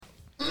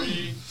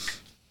3,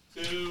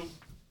 2.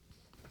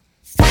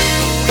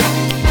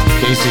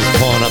 Casey's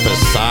pulling up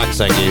his socks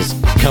like he's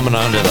coming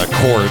onto the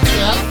court.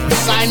 Yep.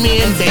 Sign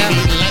me in, baby.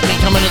 Let me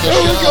come into the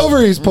show. Look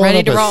over, he's pulling Ready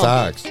up to his roll.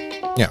 socks.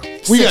 Yeah.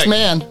 Six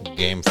man.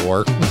 Game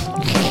 4.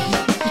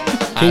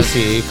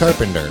 Casey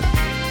Carpenter.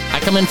 I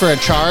come in for a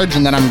charge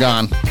and then I'm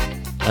gone.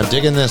 I'm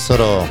digging this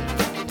little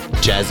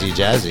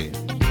jazzy.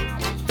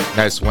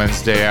 Nice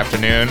Wednesday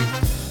afternoon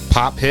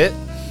pop hit.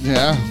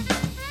 Yeah.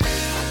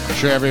 I'm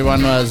sure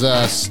everyone was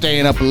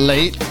staying up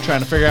late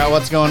trying to figure out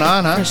what's going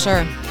on, huh? For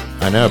sure.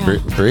 I know, Yeah.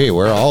 Bree,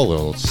 we're all a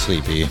little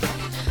sleepy.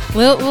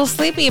 We'll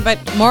sleepy, but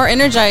more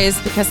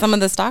energized because some of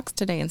the stocks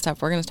today and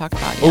stuff we're going to talk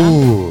about. Yeah.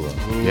 Ooh.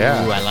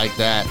 Yeah. Ooh, I like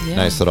that. Yeah.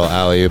 Nice little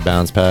alley-oop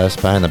bounce pass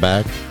behind the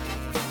back.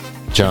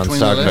 John's Between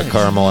the talking to legs.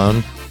 Karl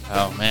Malone.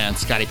 Oh, man.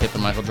 Scottie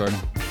Pippen, Michael Jordan.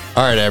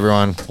 All right,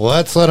 everyone.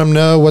 Let's let them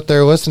know what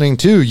they're listening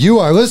to. You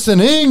are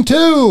listening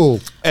to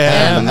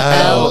MLO.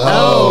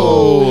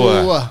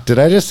 Did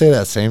I just say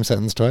that same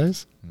sentence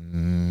twice?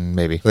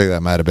 Maybe. I think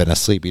that might have been a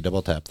sleepy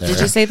double tap there. Did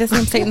you say the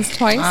same sentence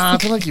twice? I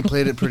feel like you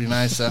played it pretty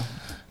nice, though.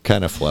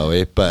 Kind of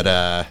flowy,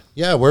 but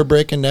yeah, we're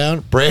breaking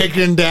down,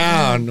 leaning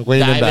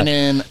back. Diving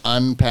in,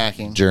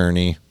 unpacking.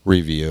 Journey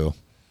review.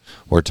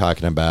 We're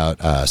talking about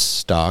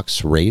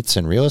stocks, rates,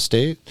 and real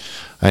estate.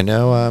 I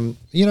know, I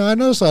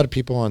notice a lot of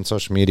people on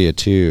social media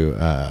too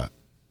are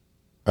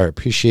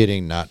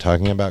appreciating not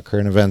talking about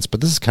current events,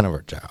 but this is kind of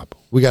our job.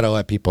 We got to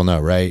let people know,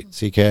 right,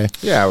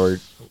 CK? Yeah,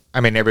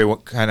 everyone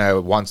kind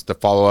of wants to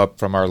follow up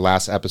from our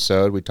last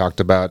episode. We talked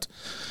about,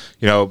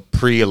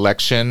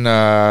 pre-election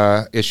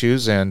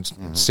issues and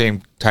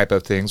same type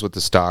of things with the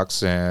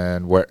stocks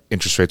and what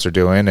interest rates are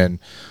doing and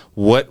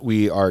what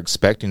we are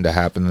expecting to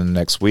happen in the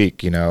next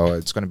week.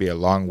 It's going to be a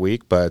long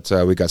week, but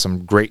we got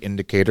some great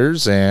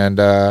indicators, and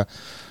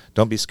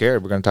don't be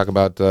scared. We're going to talk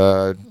about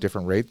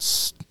different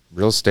rates,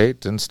 real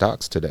estate, and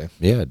stocks today.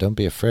 Yeah, don't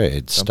be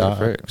afraid. Don't be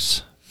afraid.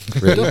 Stocks,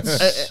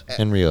 rates,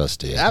 and real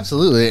estate.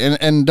 Absolutely.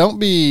 And don't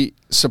be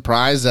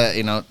surprised that,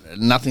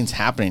 nothing's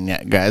happening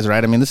yet, guys,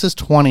 right? I mean, this is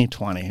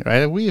 2020,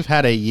 right? We've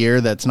had a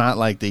year that's not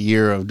like the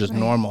year of just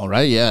normal,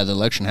 right? Yeah, the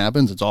election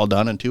happens. It's all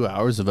done in 2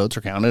 hours. The votes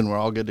are counted, and we're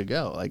all good to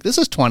go. Like, this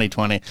is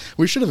 2020.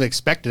 We should have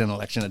expected an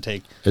election to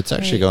take. It's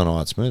actually going a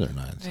lot smoother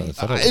now. So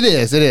It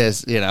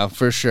is,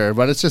 for sure.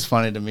 But it's just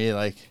funny to me,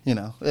 like,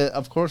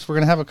 of course, we're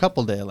going to have a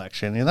couple day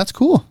election. And that's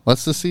cool.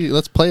 Let's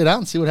play it out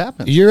and see what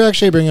happens. You're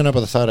actually bringing up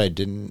a thought I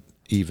didn't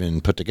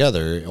even put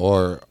together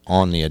or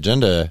on the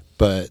agenda,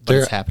 but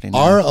there it's happening now.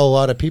 are a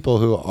lot of people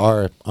who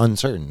are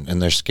uncertain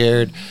and they're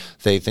scared.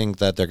 They think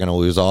that they're going to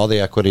lose all the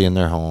equity in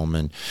their home,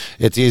 and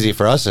it's easy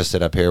for us to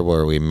sit up here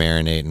where we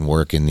marinate and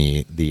work in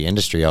the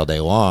industry all day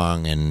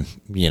long, and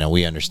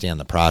we understand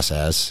the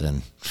process.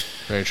 And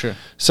very true.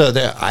 So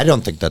I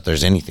don't think that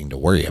there's anything to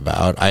worry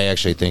about. I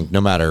actually think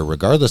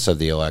regardless of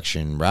the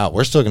election route,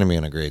 we're still going to be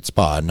in a great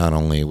spot, not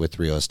only with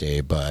real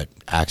estate, but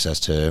access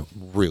to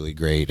really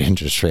great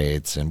interest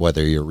rates and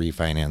whether you're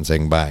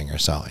refinancing, buying, or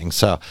selling.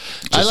 So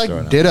I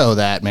like ditto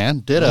that, man.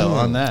 Ditto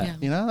on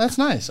that. Yeah. That's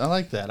nice. I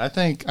like that. I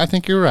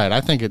think you're right. I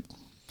think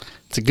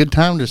it's a good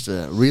time just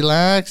to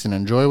relax and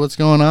enjoy what's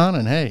going on.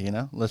 And hey,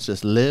 let's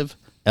just live.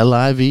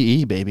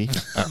 LIVE, baby.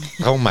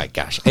 Oh my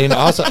gosh. And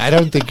also, I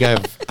don't think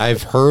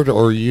I've heard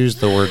or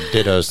used the word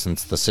ditto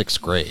since the 6th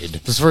grade.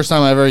 This is the first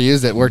time I ever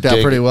used it. Worked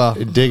out pretty well.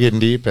 Digging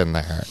deep in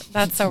there.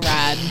 That's so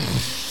rad.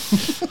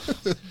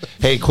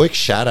 Hey, quick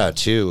shout out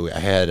too. I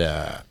had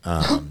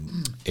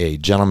a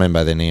gentleman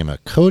by the name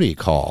of Cody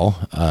call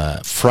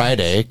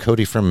Friday.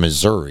 Cody from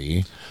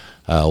Missouri,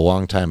 a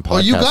longtime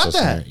podcast you got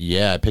listener. that?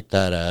 Yeah, I picked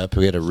that up.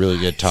 We had a really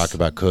good talk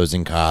about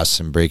closing costs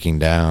and breaking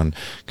down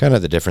kind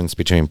of the difference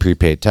between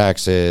prepaid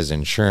taxes,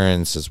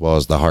 insurance, as well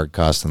as the hard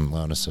costs and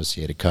loan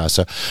associated costs.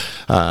 So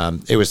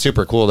it was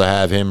super cool to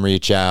have him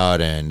reach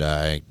out and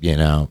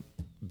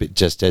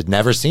just had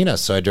never seen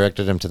us, so I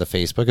directed him to the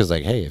Facebook. I was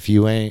like, hey, if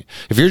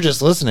you're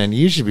just listening,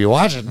 you should be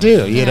watching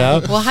too,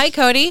 Well, hi,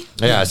 Cody.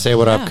 Yeah, say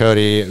what up,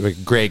 Cody.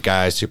 Great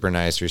guy, super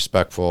nice,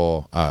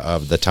 respectful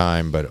of the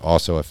time, but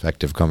also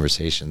effective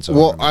conversation. So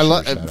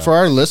Well, for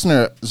our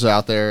listeners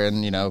out there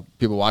and,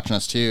 people watching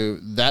us too,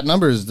 that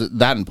number is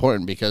that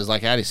important because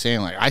like Addie's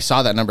saying, like I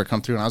saw that number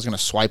come through and I was going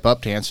to swipe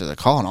up to answer the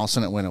call and all of a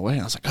sudden it went away.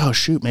 And I was like, oh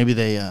shoot, maybe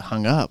they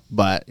hung up.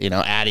 But,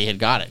 Addie had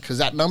got it because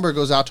that number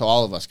goes out to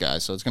all of us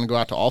guys. So it's going to go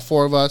out to all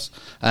 4 of us.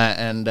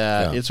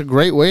 It's a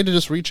great way to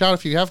just reach out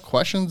if you have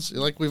questions.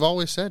 Like we've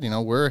always said,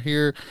 we're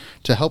here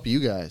to help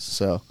you guys.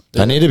 So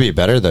I need to be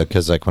better though,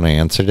 because like when I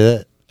answered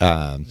it,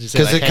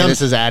 because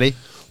this is Addie.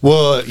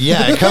 Well,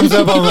 yeah, it comes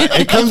up on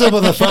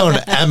the phone,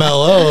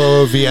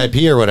 MLO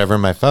VIP or whatever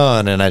in my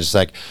phone, and I just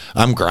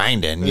I'm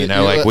grinding,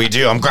 like we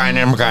do. I'm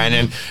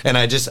grinding, and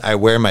I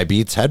wear my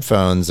Beats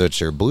headphones,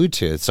 which are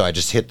Bluetooth, so I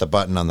just hit the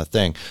button on the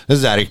thing. This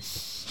is Addie,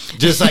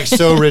 just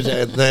so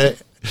rigid.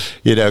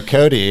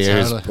 Cody,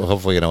 who's Totally.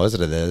 hopefully going to listen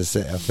to this,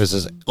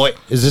 wait,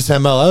 is this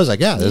MLO? I was like,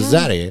 yeah, this is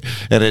Eddie.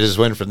 And it just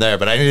went from there.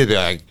 But I need to be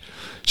like,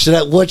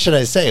 what should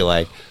I say?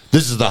 Like,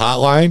 this is the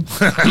hotline.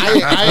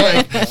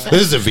 This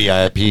is a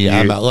VIP.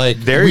 I'm not like,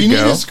 there we you need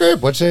go. a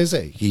script. What should I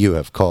say? You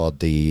have called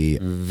the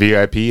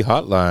VIP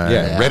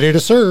hotline. ready to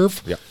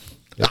serve. Yeah.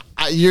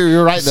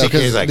 You're right though, CK 's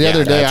because like, the yeah,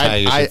 other day that's how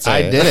you should say I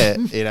it. did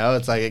it.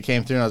 It's like it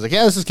came through and I was like,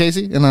 yeah, this is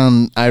Casey, and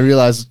then I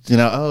realized it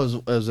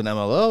was an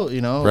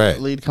MLO, Right.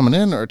 lead coming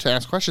in or to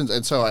ask questions,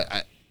 and so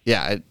I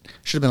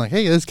should have been like,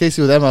 hey, this is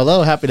Casey with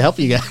MLO, happy to help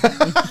you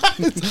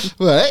guys.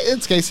 Well, hey,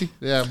 it's Casey.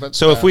 Yeah, but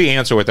So if we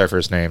answer with our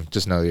first name,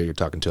 just know that you're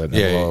talking to an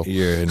Yeah, MLO.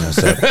 you're in a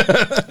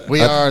set.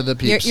 we are the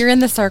peeps. You're in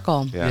the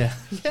circle. Yeah.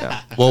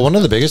 Well, one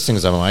of the biggest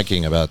things I'm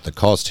liking about the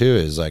calls too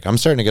is like I'm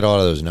starting to get a lot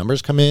of those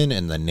numbers come in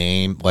and the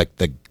name, like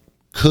the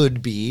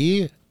could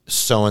be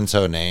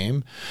so-and-so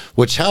name,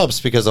 which helps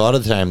because a lot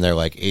of the time they're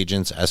like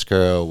agents,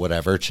 escrow,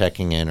 whatever,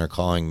 checking in or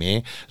calling me,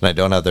 and I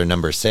don't have their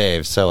number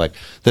saved. So like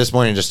this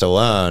morning just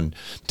alone,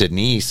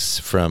 Denise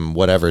from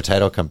whatever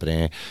title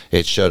company,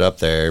 it showed up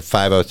there,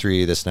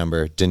 503, this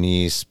number,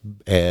 Denise,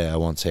 I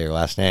won't say her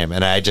last name,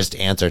 and I just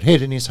answered, hey,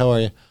 Denise, how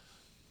are you?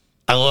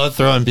 I love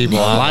throwing people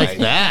off like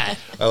that.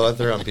 I love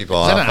throwing people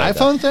Is off. that an like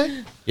iPhone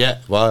thing? Yeah.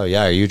 Well,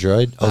 yeah. Are you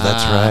Droid? Oh,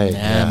 that's right.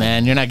 Yeah,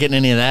 man, you're not getting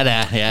any of that.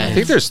 I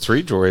think there's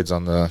 3 droids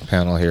on the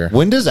panel here.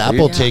 When does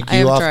Apple Yeah, take I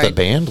you have off the Droid.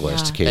 banned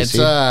list, Yeah. Casey?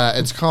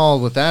 It's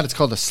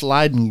called a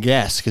slide and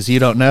guess because you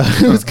don't know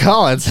who's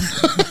calling.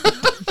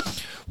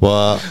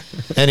 Well,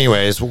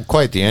 anyways,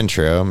 quite the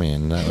intro. I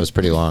mean, that was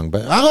pretty long,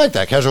 but I like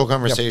that casual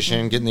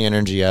conversation, getting the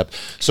energy up.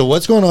 So,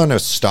 what's going on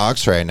with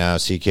stocks right now,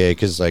 CK?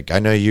 Because, like, I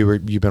know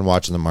you've been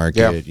watching the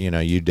market.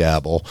 You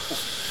dabble.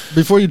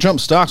 Before you jump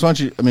stocks, why don't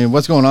you? I mean,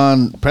 what's going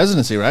on?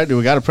 Presidency, right? Do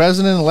we got a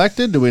president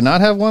elected? Do we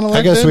not have one I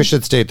elected? guess we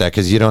should state that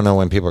because you don't know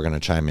when people are going to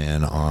chime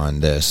in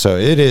on this. So,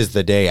 it is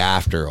the day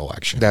after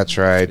election. That's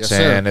right. Yes,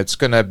 sir. And it's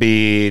going to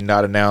be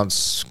not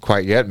announced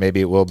quite yet.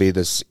 Maybe it will be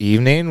this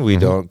evening. We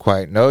don't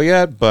quite know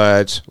yet.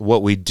 But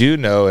what we do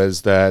know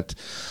is that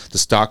the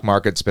stock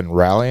market's been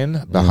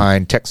rallying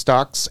behind tech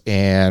stocks.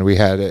 And we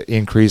had an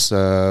increase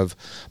of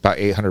about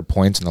 800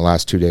 points in the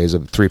last 2 days,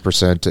 of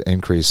 3%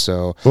 increase.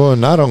 So, Well,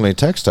 not only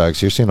tech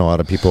stocks, you're seeing a lot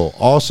of people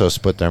also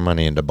split their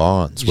money into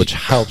bonds, which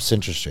helps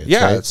interest rates.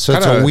 yeah. right? So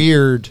it's a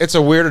weird. It's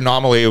a weird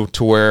anomaly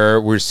to where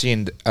we're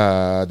seeing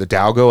the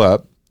Dow go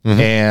up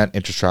and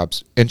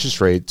interest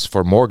rates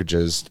for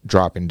mortgages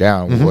dropping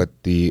down with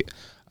the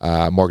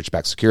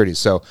mortgage-backed securities.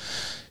 So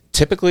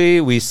typically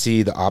we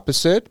see the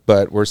opposite,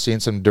 but we're seeing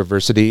some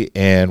diversity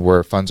in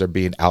where funds are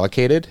being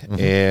allocated,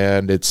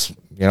 and it's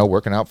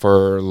working out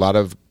for a lot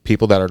of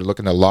people that are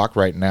looking to lock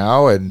right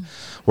now and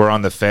we're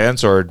on the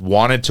fence or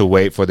wanted to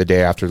wait for the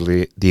day after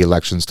the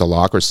elections to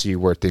lock or see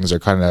where things are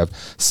kind of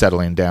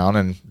settling down,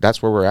 and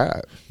that's where we're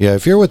at. Yeah,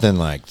 if you're within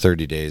like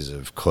 30 days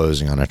of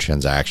closing on a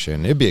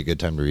transaction, it'd be a good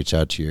time to reach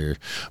out to your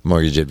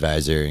mortgage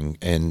advisor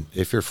and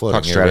if you're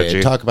floating Talk your rate,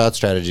 strategy. talk about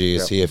strategy,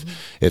 see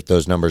if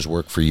those numbers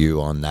work for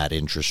you on that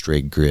interest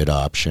rate grid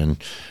option.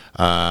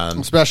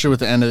 Especially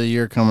with the end of the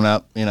year coming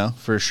up,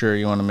 for sure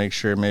you want to make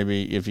sure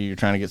maybe if you're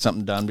trying to get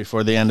something done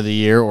before the end of the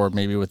year, or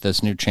maybe with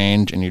this new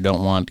change and you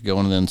don't want to go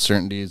into the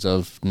uncertainties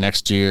of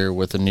next year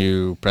with a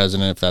new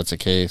president, if that's the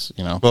case,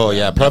 Well,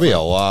 yeah, probably a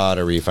lot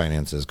of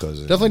refinances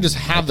closing. Definitely just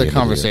have the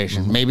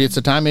conversation. Maybe it's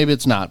a time, maybe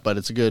it's not, but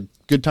it's a good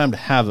time to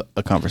have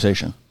a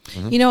conversation.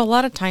 A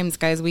lot of times,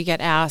 guys, we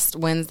get asked,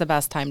 when's the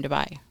best time to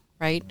buy?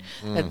 Right?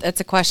 That's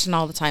a question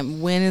all the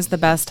time. When is the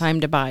best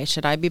time to buy?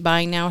 Should I be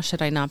buying now?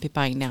 Should I not be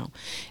buying now?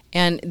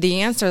 And the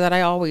answer that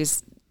I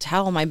always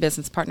tell my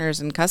business partners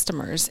and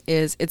customers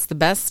is it's the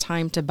best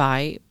time to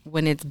buy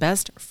when it's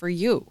best for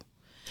you.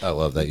 I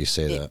love that you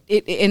say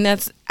that. And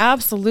that's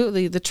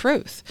absolutely the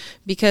truth,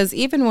 because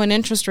even when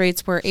interest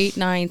rates were 8,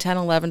 9, 10,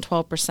 11,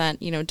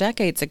 12%,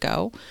 decades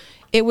ago,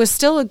 it was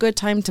still a good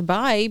time to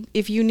buy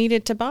if you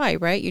needed to buy,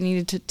 right? You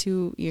needed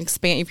to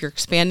expand, if you're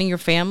expanding your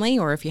family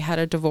or if you had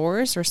a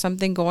divorce or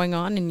something going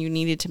on and you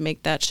needed to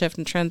make that shift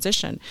and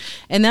transition.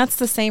 And that's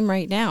the same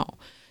right now.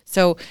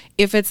 So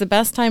if it's the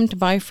best time to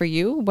buy for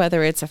you,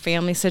 whether it's a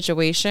family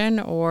situation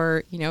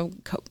or,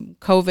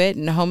 COVID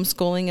and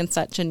homeschooling and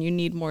such, and you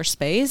need more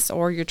space,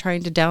 or you're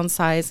trying to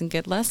downsize and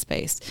get less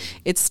space,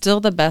 it's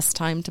still the best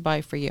time to buy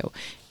for you.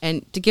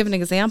 And to give an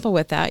example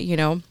with that,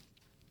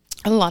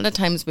 a lot of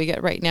times we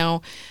get right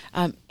now,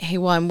 hey,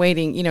 well, I'm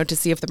waiting, to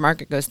see if the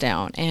market goes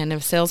down and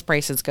if sales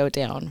prices go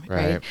down,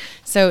 right?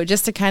 So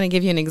just to kind of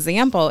give you an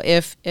example,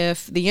 if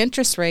the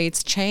interest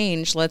rates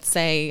change, let's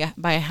say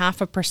by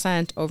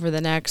 0.5% over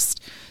the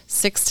next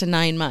 6 to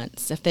 9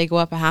 months, if they go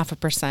up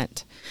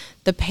 0.5%,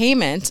 the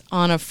payment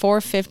on a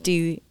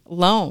 $450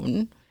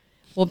 loan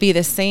will be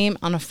the same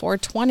on a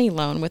 $420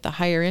 loan with a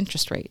higher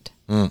interest rate.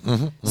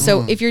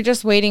 So if you're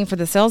just waiting for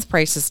the sales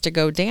prices to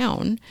go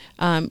down,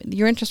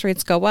 your interest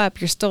rates go up,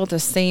 you're still at the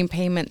same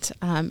payment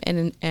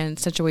and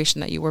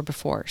situation that you were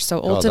before. So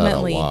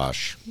ultimately, Call that a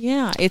wash.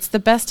 yeah, it's the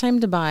best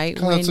time to buy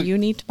when that's you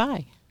need to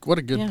buy. What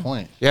a good Yeah.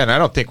 point. Yeah, and I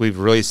don't think we've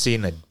really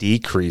seen a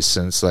decrease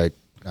since like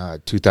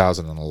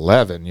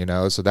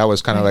 2011, so that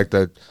was kind of like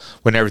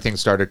when everything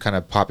started kind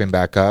of popping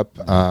back up.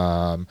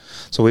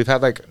 So we've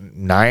had like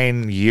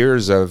 9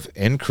 years of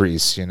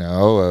increase,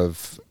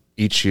 of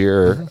each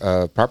year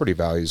property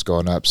values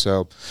going up.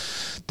 So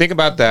think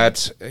about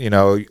that,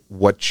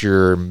 what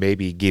you're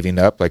maybe giving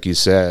up, like you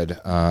said,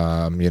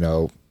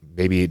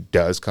 maybe it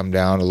does come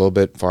down a little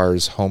bit as far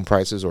as home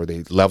prices, or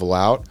they level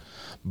out,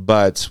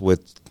 but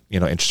with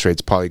interest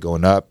rates probably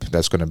going up,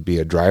 that's going to be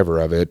a driver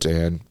of it,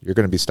 and you're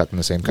going to be stuck in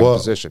the same kind of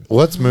position.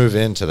 Let's move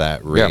into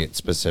that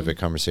rate-specific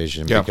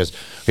conversation, because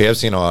we have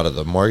seen a lot of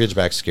the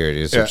mortgage-backed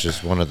securities, which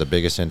is one of the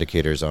biggest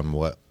indicators on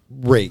what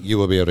rate you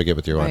will be able to get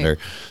with your lender.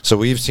 So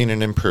we've seen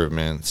an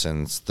improvement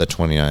since the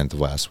 29th of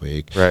last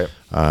week. Right.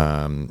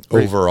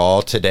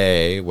 Overall,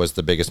 today was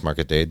the biggest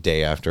market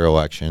day after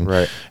election.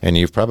 Right. And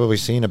you've probably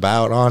seen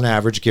about, on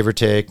average, give or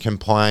take,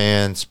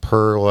 compliance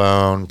per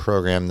loan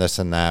program, this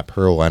and that,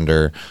 per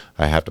lender.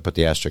 I have to put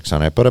the asterisks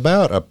on it, but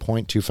about a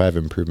 0.25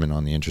 improvement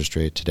on the interest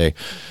rate today.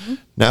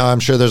 Now, I'm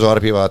sure there's a lot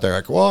of people out there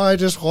like, well, I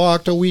just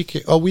locked a week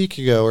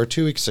ago or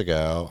 2 weeks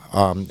ago.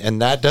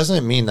 And that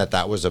doesn't mean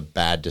that was a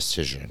bad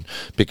decision,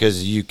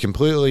 because you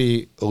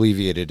completely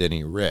alleviated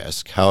any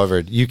risk. However,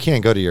 you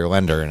can't go to your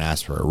lender and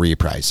ask for a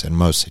reprice in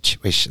most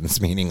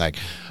situations, meaning like,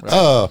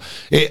 I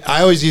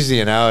always use the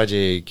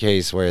analogy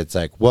case where it's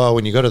like, well,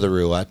 when you go to the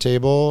roulette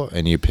table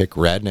and you pick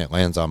red and it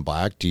lands on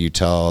black, do you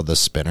tell the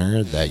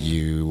spinner that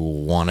you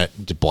want it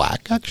to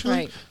black, actually?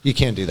 Right. You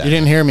can't do that. You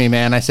didn't hear me,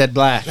 man. I said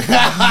black.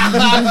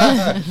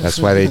 That's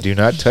why they do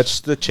not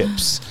touch the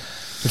chips.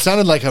 It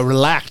sounded like a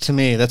relax to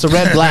me. That's a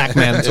red black,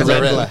 man. It's a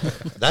red black.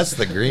 That's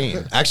the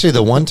green. Actually,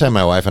 the one time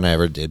my wife and I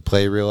ever did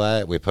play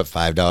roulette, we put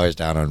 $5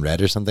 down on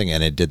red or something,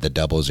 and it did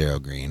the 00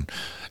 green.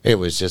 It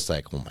was just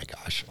like, oh my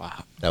gosh,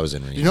 wow, that was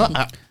unreal. You know,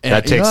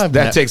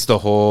 that takes the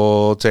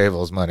whole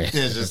table's money.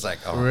 It's just like,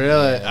 oh,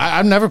 really,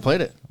 I've never played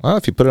it. Well,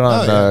 if you put it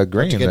on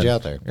green, to get then, you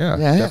out there. Yeah,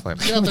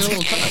 definitely. Get out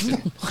there,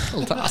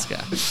 little toss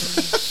guy.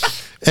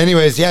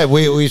 Anyways,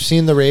 we've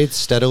seen the rates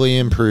steadily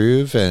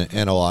improve,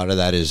 and a lot of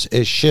that is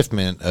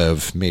shiftment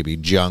of maybe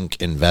junk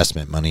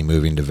investment money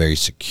moving to very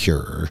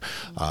secure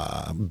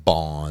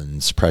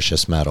bonds,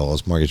 precious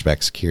metals,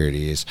 mortgage-backed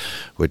securities,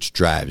 which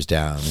drives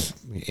down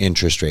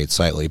interest rates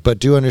slightly. But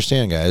do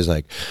understand, guys,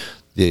 like,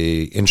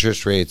 the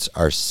interest rates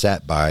are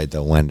set by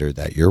the lender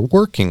that you're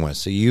working with.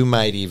 So you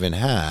might even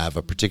have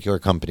a particular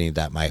company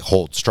that might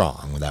hold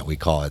strong, that we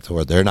call it,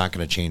 or they're not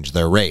going to change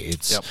their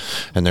rates,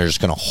 and they're just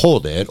going to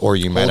hold it. Or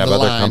you might have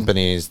other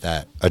companies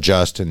that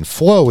adjust and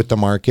flow with the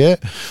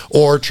market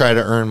or try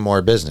to earn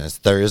more business.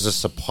 There is a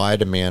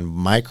supply-demand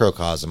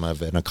microcosm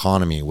of an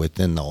economy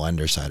within the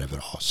lender side of it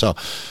all. So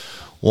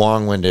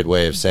long-winded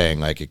way of saying,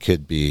 like, it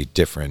could be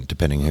different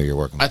depending who you're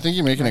working with. I think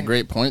you're making a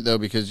great point, though,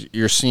 because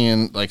you're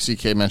seeing, like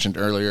CK mentioned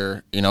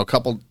earlier, a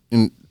couple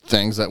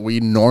things that we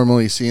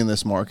normally see in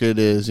this market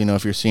is,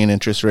 if you're seeing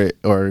interest rate,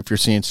 or if you're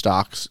seeing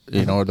stocks,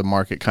 or the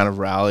market kind of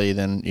rally,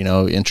 then,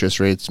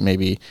 interest rates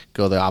maybe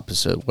go the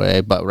opposite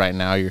way. But right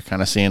now you're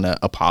kind of seeing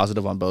a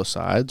positive on both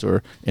sides,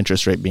 or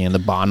interest rate being the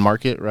bond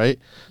market, right?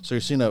 So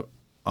you're seeing a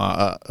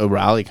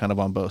rally kind of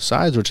on both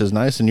sides, which is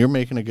nice. And you're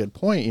making a good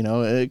point.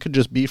 It could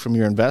just be from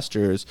your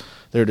investors.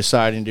 They're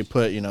deciding to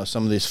put,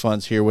 some of these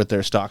funds here with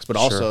their stocks, but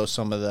also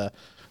some of the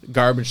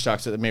garbage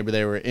stocks that maybe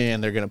they were in,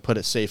 they're going to put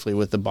it safely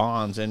with the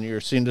bonds. And you're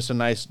seeing just a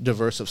nice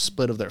diverse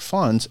split of their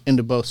funds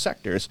into both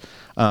sectors.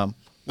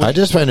 I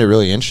just find it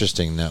really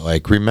interesting that,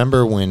 like,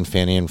 remember when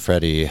Fannie and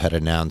Freddie had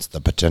announced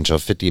the potential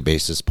 50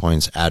 basis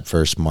points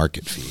adverse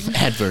market fee?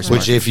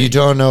 Which, if you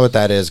don't know what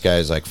that is,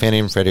 guys, like, Fannie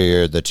and Freddie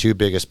are the two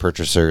biggest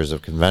purchasers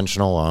of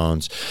conventional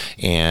loans,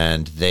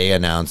 and they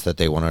announced that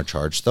they want to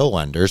charge the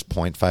lenders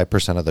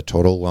 0.5% of the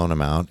total loan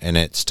amount, and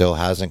it still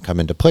hasn't come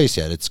into place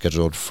yet. It's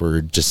scheduled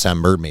for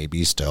December,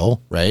 maybe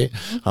still, right?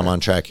 I'm on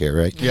track here,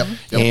 right? Yep.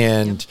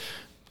 And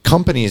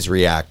companies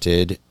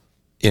reacted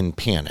in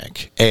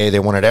panic. They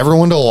wanted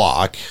everyone to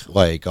lock.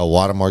 Like, a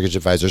lot of mortgage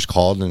advisors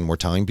called and were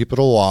telling people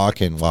to lock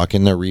in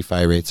their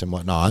refi rates and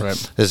whatnot.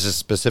 Right. This is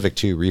specific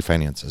to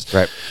refinances.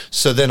 Right.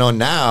 So then on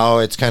now,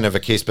 it's kind of a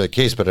case by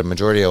case, but a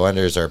majority of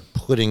lenders are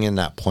putting in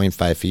that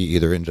 0.5 fee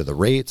either into the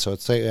rate, so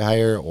it's slightly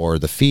higher, or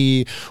the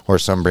fee, or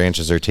some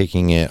branches are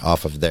taking it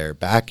off of their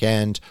back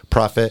end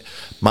profit.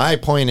 My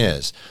point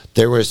is,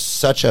 there was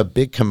such a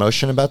big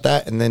commotion about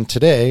that, and then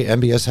today,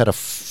 MBS had a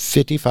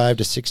 55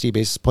 to 60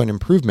 basis point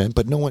improvement,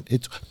 but no one,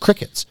 it's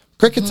crickets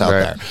out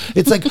there.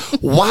 It's like,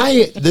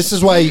 why? This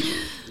is why.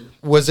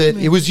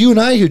 It was you and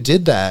I who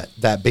did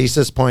that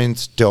basis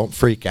points don't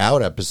freak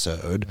out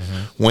episode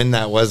when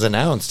that was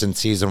announced in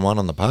season 1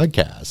 on the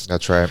podcast.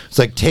 That's right. It's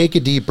like, take a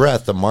deep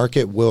breath. The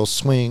market will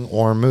swing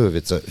or move.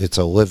 It's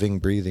a living,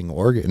 breathing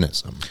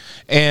organism.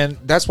 And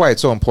that's why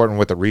it's so important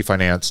with the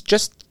refinance.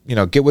 Just,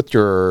 get with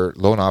your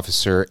loan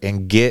officer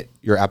and get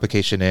your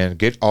application in,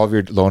 get all of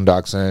your loan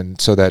docs in,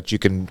 so that you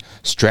can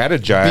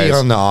strategize. Be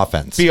on the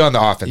offense.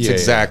 Yeah,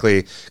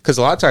 exactly. Because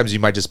a lot of times you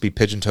might just be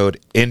pigeon-toed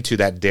into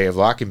that day of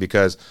locking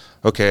because,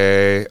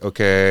 okay,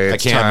 I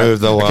can't move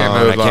the loan.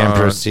 I can't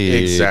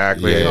proceed.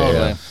 Exactly.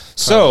 Yeah.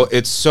 So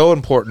it's so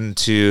important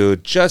to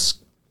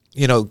just,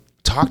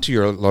 talk to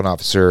your loan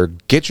officer,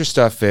 get your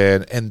stuff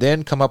in, and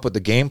then come up with a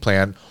game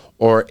plan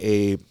or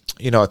a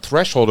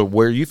threshold of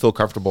where you feel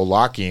comfortable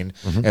locking,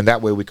 and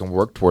that way we can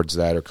work towards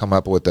that or come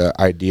up with the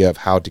idea of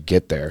how to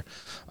get there.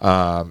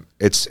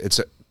 It's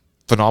a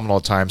phenomenal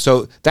time.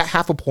 So that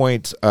 0.5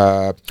 point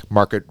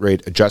market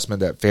rate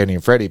adjustment that Fannie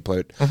and Freddie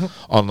put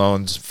on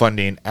loans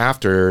funding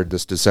after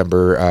this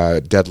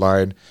December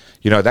deadline,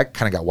 that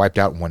kind of got wiped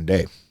out in one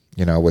day.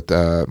 With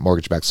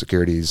mortgage-backed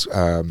securities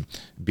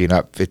being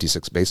up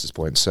 56 basis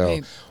points. So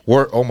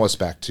we're almost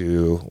back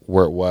to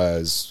where it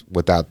was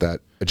without that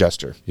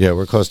adjuster. Yeah,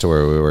 we're close to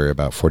where we were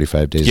about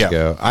 45 days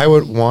ago. I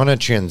would want to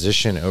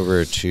transition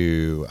over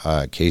to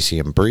Casey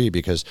and Bree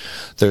because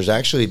there's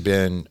actually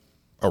been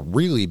a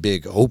really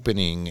big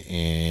opening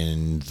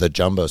in the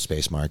jumbo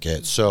space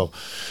market. So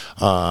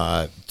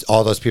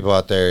all those people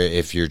out there,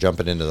 if you're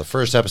jumping into the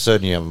first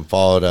episode and you haven't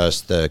followed us,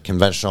 the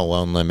conventional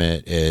loan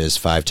limit is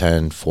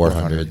 510,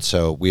 400.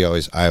 So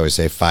I always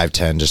say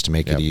 510 just to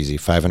make it easy.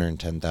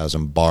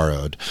 510,000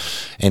 borrowed.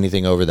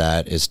 Anything over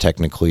that is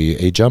technically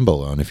a jumbo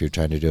loan if you're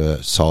trying to do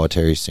a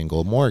solitary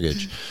single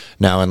mortgage.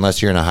 Now,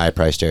 unless you're in a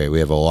high-priced area, we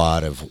have a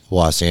lot of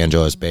Los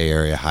Angeles, Bay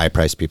Area,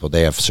 high-priced people.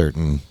 They have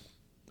certain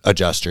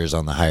adjusters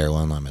on the higher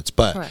loan limits.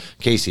 But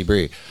Casey,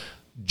 Bree,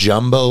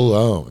 jumbo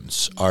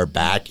loans are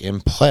back in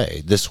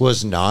play. This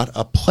was not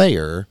a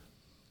player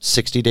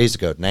 60 days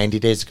ago, 90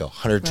 days ago,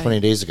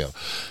 120 days ago.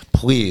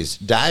 Please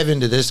dive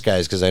into this,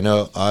 guys, because I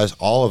know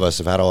all of us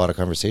have had a lot of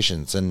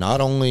conversations. And not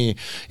only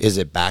is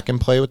it back in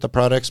play with the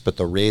products, but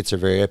the rates are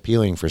very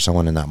appealing for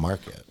someone in that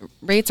market.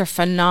 Rates are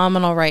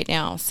phenomenal right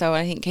now. So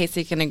I think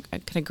Casey can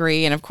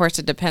agree. And of course,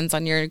 it depends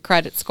on your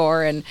credit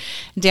score and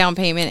down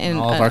payment and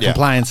all of our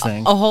compliance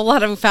things. A whole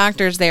lot of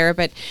factors there.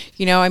 But,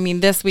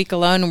 this week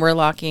alone, we're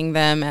locking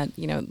them at,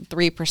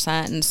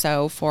 3%. And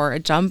so for a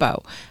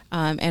jumbo.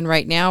 And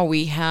right now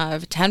we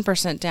have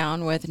 10%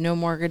 down with no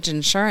mortgage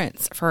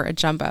insurance for a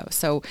jumbo.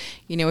 So,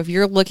 if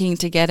you're looking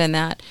to get in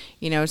that,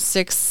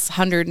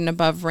 600 and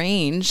above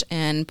range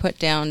and put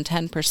down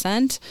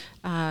 10%,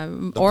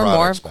 or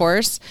more, of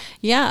course.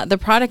 Yeah, the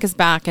product is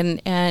back,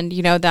 and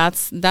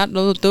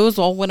those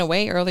all went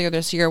away earlier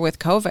this year with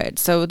COVID.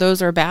 So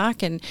those are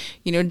back, and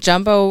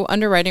jumbo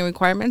underwriting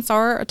requirements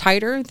are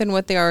tighter than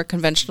what they are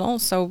conventional.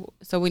 So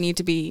we need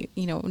to be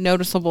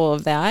noticeable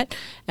of that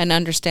and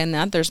understand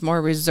that there's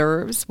more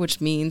reserves,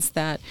 which means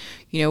that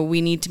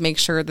we need to make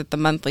sure that the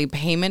monthly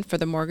payment for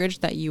the mortgage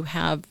that you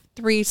have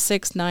 3,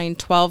 6, 9,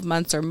 12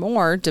 months or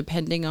more,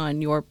 depending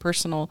on your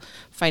personal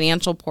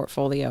financial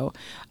portfolio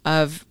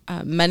of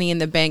money in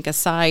the bank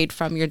aside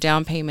from your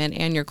down payment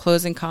and your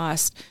closing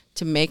costs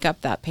to make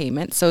up that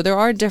payment. So there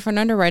are different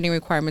underwriting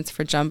requirements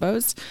for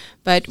jumbos,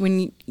 but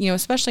when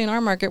especially in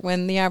our market,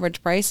 when the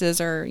average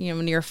prices are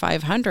near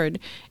 500,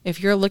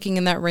 if you're looking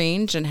in that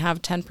range and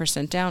have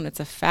 10% down, it's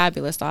a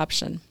fabulous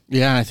option.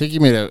 Yeah, I think you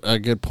made a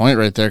good point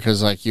right there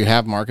because you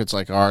have markets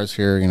like ours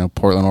here,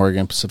 Portland,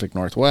 Oregon, Pacific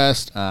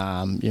Northwest,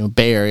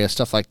 Bay Area,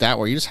 stuff like that,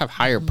 where you just have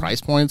higher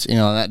price points.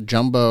 That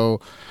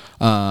jumbo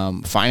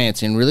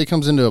financing really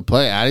comes into a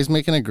play. Addie's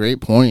making a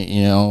great point.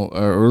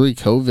 Early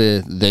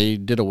COVID, they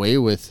did away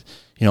with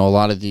a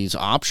lot of these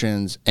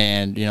options,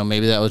 and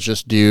maybe that was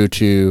just due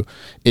to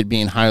it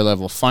being higher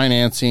level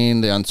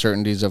financing, the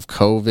uncertainties of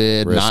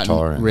COVID,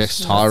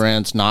 risk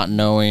tolerance, not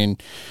knowing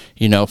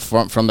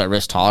from that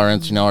risk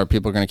tolerance, are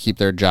people going to keep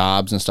their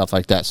jobs and stuff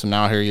like that. So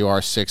now here you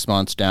are 6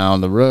 months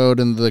down the road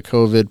into the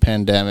COVID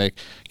pandemic,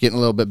 getting a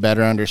little bit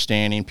better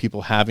understanding,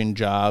 people having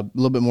a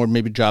little bit more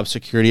maybe job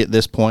security at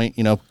this point,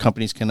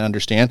 companies can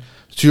understand.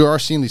 So you are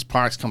seeing these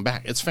products come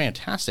back. It's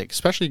fantastic,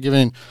 especially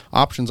giving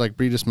options like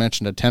Bree just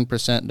mentioned, a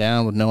 10%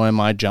 down with no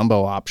MI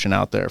jumbo option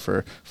out there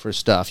for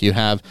stuff. You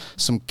have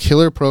some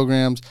killer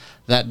programs.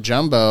 That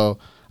jumbo,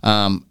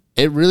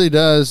 it really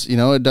does,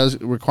 it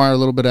does require a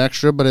little bit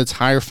extra, but it's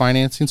higher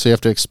financing, so you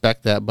have to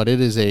expect that. But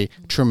it is a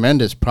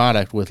tremendous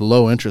product with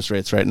low interest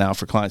rates right now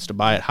for clients to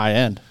buy at high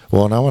end.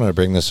 Well, and I want to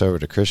bring this over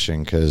to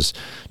Christian because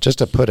just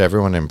to put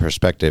everyone in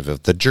perspective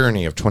of the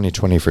journey of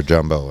 2020 for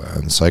jumbo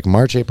loans, like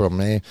March, April,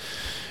 May,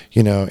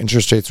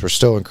 interest rates were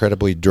still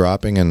incredibly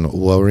dropping and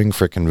lowering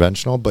for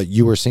conventional, but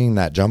you were seeing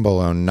that jumbo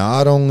loan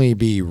not only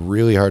be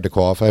really hard to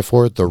qualify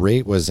for, the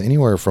rate was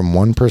anywhere from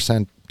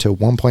 1% to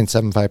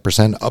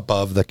 1.75%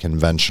 above the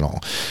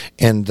conventional.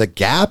 And the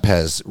gap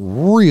has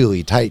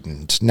really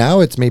tightened. Now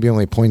it's maybe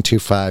only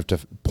 0.25 to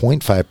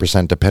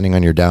 0.5% depending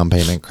on your down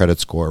payment, credit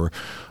score,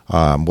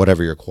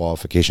 whatever your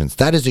qualifications.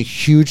 That is a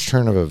huge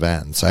turn of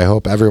events. I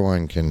hope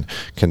everyone can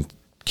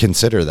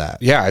consider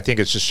that. Yeah, I think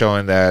it's just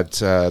showing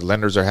that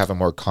lenders are having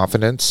more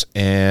confidence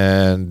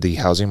in the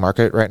housing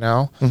market right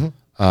now.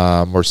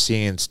 We're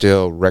seeing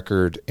still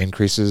record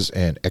increases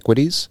in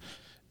equities.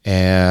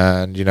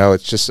 And,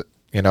 it's just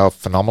a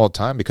phenomenal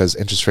time because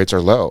interest rates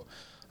are low.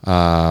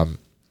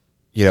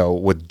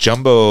 With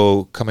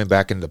jumbo coming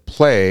back into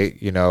play,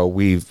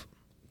 we've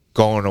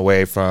gone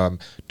away from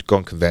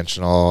going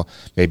conventional,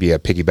 maybe a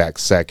piggyback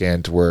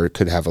second where it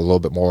could have a little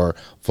bit more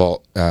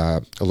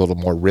a little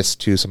more risk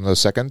to some of those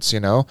seconds,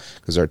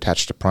 because they're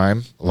attached to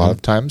prime a lot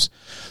of times.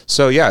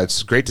 So yeah,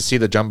 it's great to see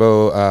the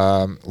jumbo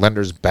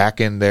lenders back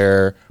in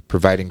there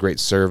providing great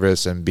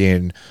service and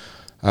being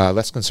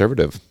less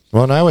conservative.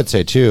 Well, and I would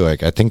say too,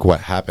 like, I think what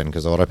happened,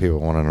 because a lot of people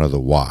want to know the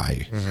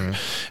why. And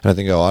I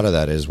think a lot of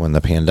that is when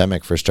the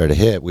pandemic first started to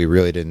hit, we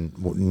really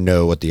didn't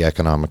know what the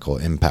economical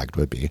impact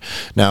would be.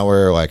 Now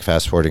we're like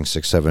fast forwarding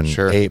 6, 7,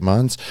 8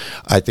 months.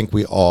 I think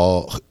we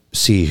all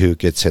see who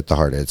gets hit the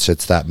hardest.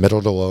 It's that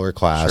middle to lower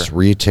class,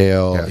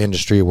 retail,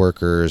 industry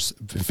workers,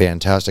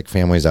 fantastic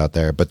families out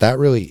there. But that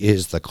really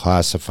is the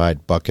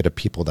classified bucket of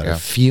people that are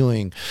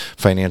feeling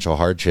financial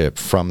hardship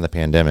from the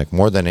pandemic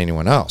more than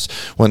anyone else.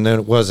 When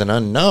there was an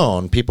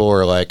unknown, people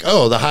were like,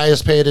 oh, the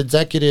highest paid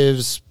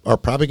executives are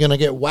probably going to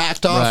get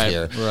whacked off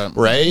here,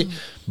 right?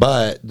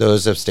 But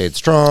those have stayed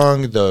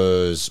strong.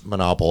 Those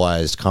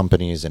monopolized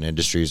companies and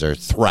industries are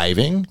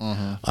thriving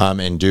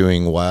and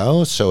doing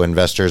well. So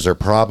investors are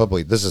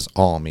probably, this is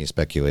all me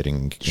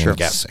speculating and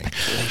guessing,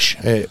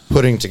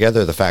 putting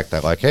together the fact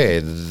that, like, hey,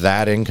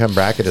 that income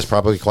bracket is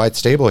probably quite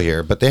stable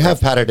here. But they have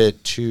padded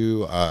it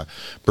to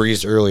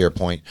Bree's earlier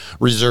point.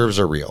 Reserves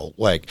are real,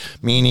 like,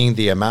 meaning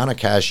the amount of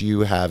cash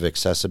you have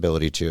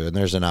accessibility to. And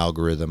there's an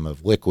algorithm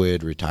of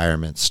liquid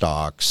retirement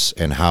stocks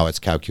and how it's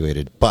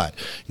calculated, but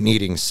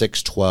needing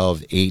 6,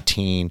 12,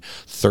 18,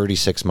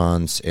 36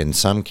 months, in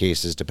some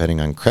cases,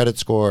 depending on credit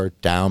score,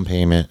 down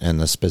payment, and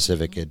the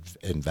specific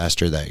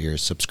investor that you're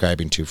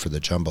subscribing to for the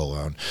jumbo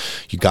loan,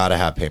 you got to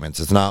have payments.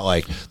 It's not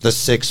like the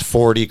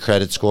 640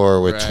 credit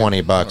score with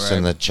 $20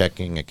 in the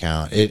checking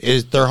account.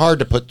 They're hard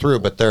to put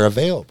through, but they're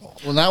available.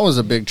 Well, that was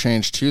a big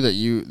change too that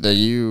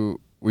you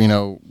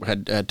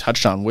had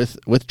touched on with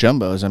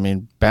jumbos. I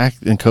mean, back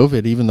in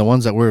COVID, even the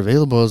ones that were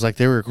available, is like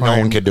they were requiring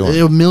no one could do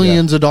it.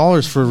 Millions of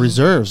dollars for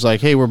reserves.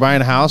 Like, hey, we're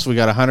buying a house, we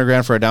got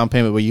 $100,000 for a down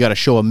payment, but you got to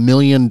show $1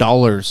 million. It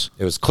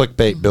was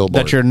clickbait billboard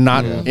that you're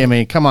not. I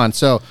mean, come on.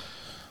 So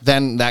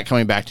then that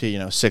coming back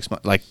to 6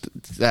 months, like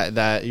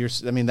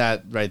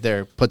that right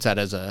there puts that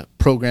as a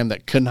program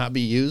that could not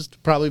be used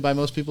probably by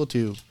most people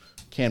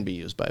can be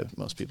used by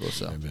most people.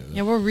 So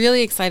yeah, we're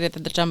really excited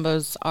that the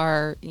jumbos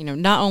are,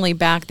 not only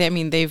back.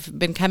 They've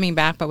been coming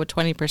back, but with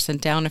 20%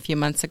 down a few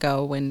months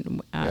ago when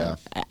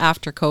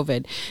after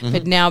COVID,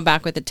 but now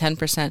back with the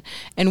 10%.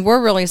 And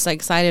we're really so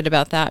excited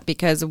about that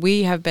because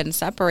we have been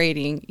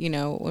separating.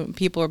 When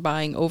people are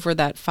buying over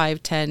that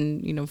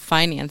 5-10,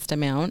 financed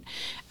amount,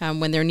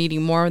 when they're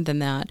needing more than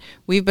that,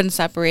 we've been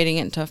separating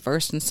it into a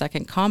first and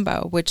second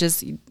combo, which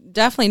is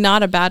definitely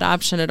not a bad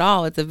option at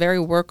all. It's a very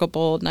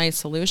workable, nice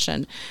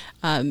solution.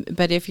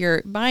 But if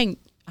you're buying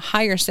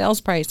higher sales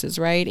prices,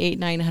 right,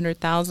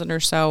 800,000-900,000 or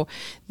so,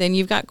 then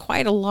you've got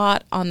quite a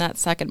lot on that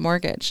second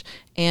mortgage,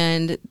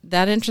 and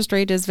that interest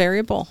rate is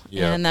variable,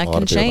 and that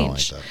can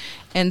change. Like that.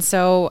 And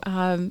so,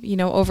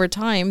 over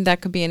time,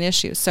 that could be an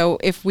issue. So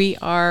if we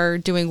are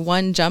doing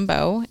one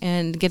jumbo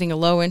and getting a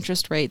low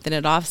interest rate, then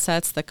it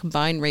offsets the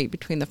combined rate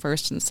between the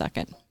first and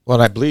second. Well,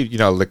 and I believe,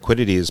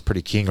 liquidity is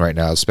pretty key right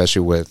now,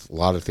 especially with a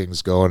lot of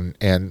things going,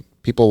 and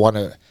people want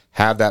to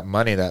have that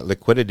money, that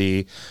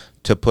liquidity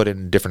to put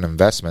in different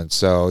investments.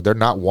 So they're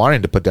not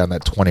wanting to put down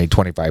that 20,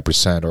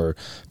 25% or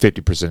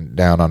 50%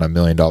 down on $1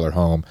 million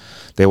home.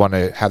 They want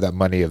to have that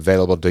money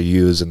available to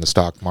use in the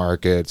stock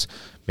markets,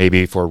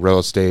 maybe for real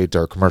estate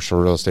or commercial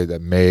real estate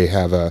that may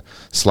have a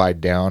slide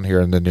down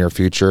here in the near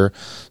future.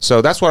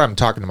 So that's what I'm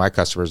talking to my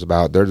customers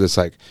about. They're just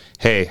like,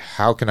 hey,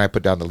 how can I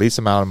put down the least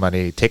amount of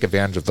money, take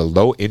advantage of the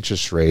low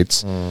interest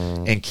rates,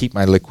 and keep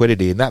my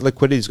liquidity? And that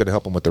liquidity is going to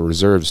help them with the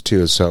reserves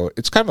too. So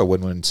it's kind of a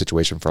win-win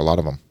situation for a lot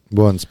of them.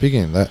 Well, and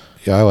speaking of that,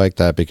 I like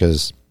that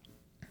because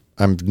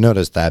I've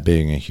noticed that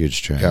being a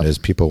huge trend is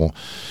people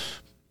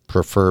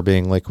prefer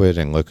being liquid,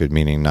 and liquid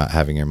meaning not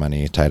having your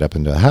money tied up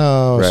into a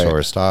house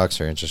or stocks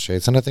or interest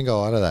rates. And I think a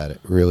lot of that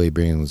really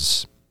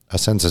brings a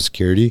sense of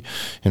security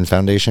and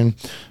foundation,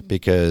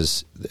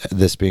 because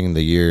this being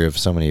the year of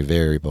so many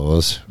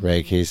variables,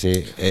 right,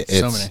 Casey?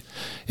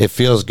 It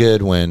feels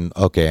good when,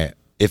 okay,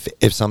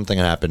 if something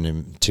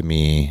happened to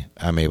me,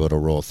 I'm able to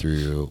roll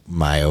through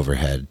my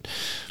overhead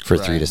for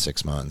 3 to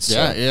 6 months.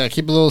 Yeah,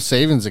 keep a little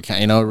savings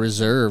account,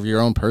 reserve, your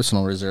own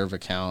personal reserve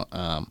account.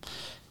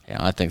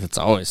 I think that's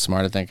always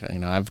smart. I think,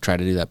 I've tried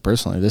to do that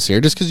personally this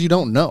year just because you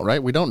don't know,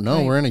 right? We don't know.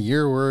 Right. We're in a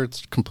year where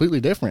it's completely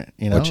different,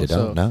 What you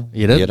don't know.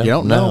 You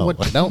don't know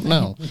what you don't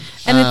know.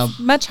 And it's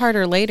much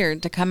harder later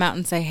to come out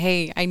and say,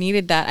 hey, I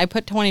needed that. I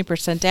put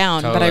 20%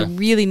 down, but I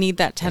really need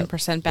that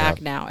 10%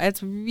 back now.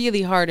 It's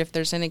really hard if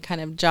there's any kind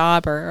of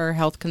job or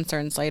health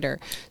concerns later.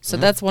 So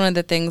that's one of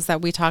the things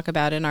that we talk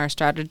about in our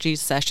strategy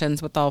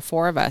sessions with all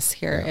four of us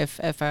here.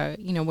 If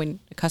when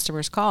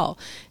customers call,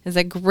 is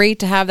it great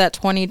to have that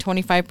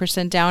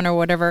 20-25% down or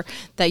whatever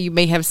that you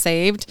may have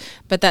saved,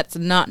 but that's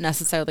not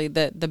necessarily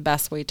the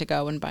best way to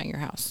go when buying your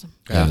house.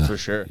 Yeah, for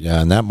sure.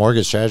 Yeah, and that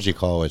mortgage strategy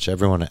call, which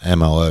everyone at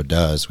MLO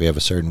does, we have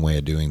a certain way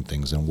of doing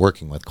things and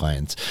working with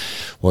clients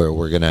where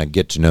we're going to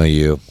get to know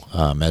you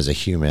as a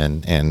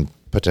human and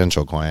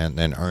potential client,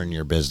 then earn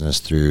your business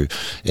through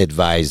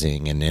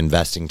advising and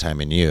investing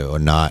time in you,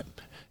 not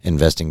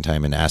investing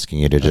time in asking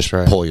you to just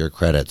right. pull your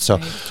credit. So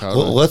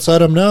Totally. let's let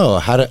them know.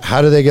 How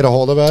do they get a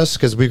hold of us?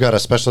 Because we've got a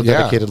special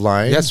dedicated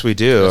line. Yes, we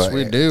do. Yes,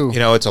 we do. You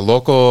know, it's a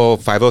local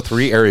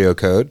 503 area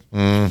code.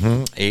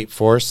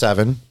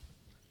 847.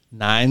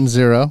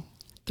 90.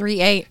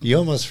 3-8. You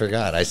almost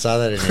forgot. I saw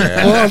that in your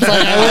Well, it's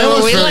like, I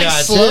almost We like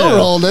forgot, slow too.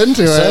 rolled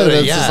into it. So did-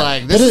 It's yeah. just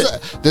like,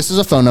 But this is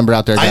a phone number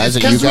out there, guys,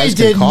 it's that you 'cause we guys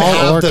can didn't call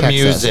have or the text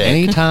us music.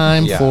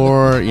 anytime Yeah.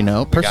 for,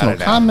 personal it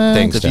now. comments,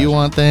 Thanks, if you Josh.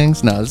 want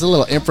things. No, it's a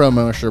little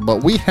infomercial,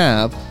 but we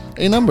have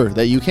a number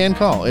that you can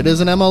call. It is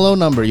an MLO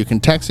number. You can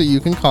text it, you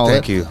can call it.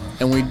 Thank you.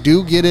 And we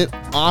do get it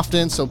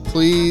often, so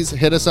please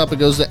hit us up. It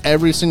goes to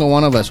every single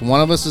one of us.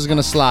 One of us is going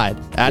to slide.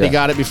 Addie Yeah.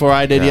 got it before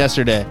I did Yeah.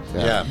 yesterday.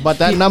 Yeah. But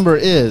that number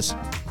is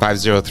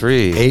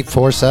 503.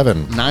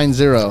 847.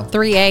 90.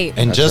 3-8.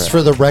 And just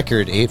for the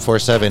record,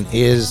 847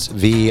 is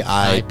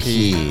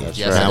VIP. That's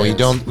Now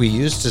right. we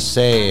used to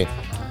say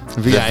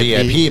VIP.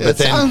 the VIP, but It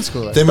then sounds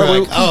cool. then we're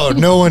like, oh,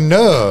 no one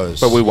knows.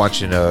 But we want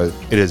you to know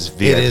it is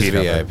VIP. It is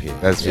number. VIP.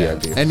 That's Yeah.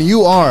 VIP. And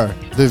you are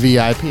the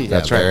VIP.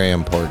 That's very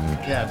important.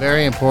 Yeah,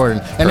 very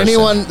important. And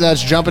anyone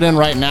that's jumping in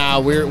right now,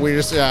 we're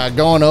just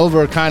going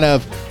over kind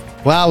of,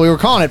 well, we were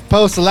calling it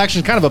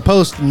post-election, kind of a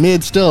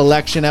post-mid still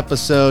election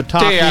episode.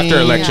 Talking, after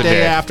election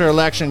day. after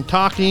election,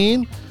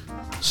 talking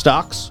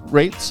stocks,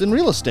 rates, and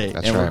real estate.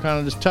 That's and we're right. kind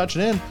of just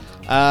touching in.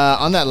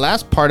 On that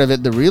last part of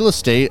it, the real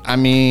estate, I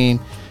mean,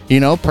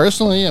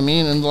 personally, in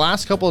the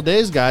last couple of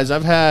days, guys,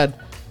 I've had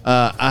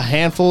a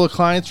handful of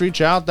clients reach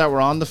out that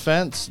were on the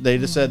fence. They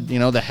just said,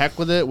 the heck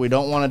with it. We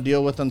don't want to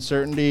deal with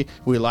uncertainty.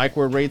 We like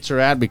where rates are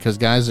at because,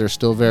 guys, they're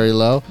still very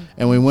low.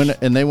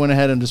 And they went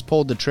ahead and just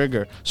pulled the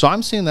trigger. So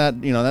I'm seeing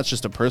that, that's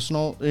just a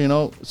personal,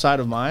 side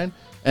of mine.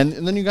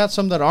 And then you got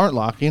some that aren't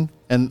locking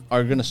and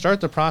are going to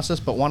start the process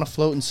but want to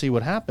float and see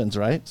what happens,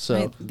 right? So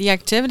Right. The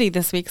activity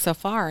this week so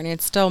far, and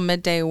it's still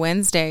midday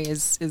Wednesday,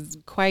 is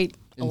quite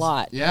a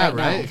lot. yeah, now.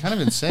 right. Kind of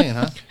insane,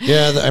 huh?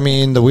 Yeah,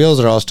 the wheels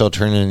are all still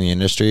turning in the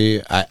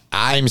industry.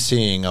 I'm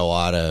seeing a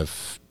lot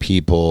of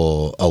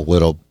people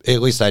at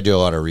least I do a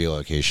lot of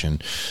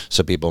relocation.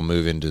 So people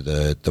move into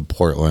the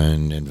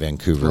Portland and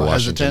Vancouver,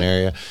 Washington hesitant?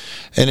 area.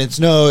 And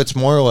it's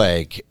more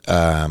like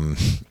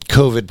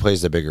COVID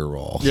plays a bigger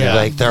role. Yeah.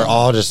 Like they're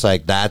all just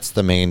like, that's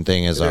the main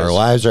thing is our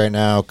lives right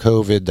now,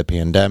 COVID, the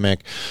pandemic.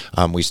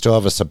 We still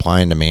have a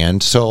supply and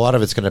demand. So a lot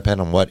of it's going to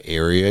depend on what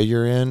area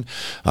you're in.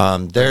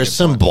 There's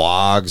some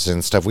blogs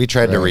and stuff. We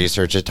tried to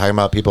research it, talking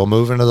about people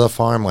moving to the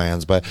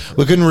farmlands, but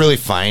we couldn't really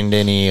find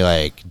any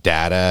like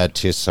data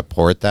to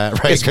support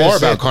that. Right? It's more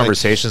about like,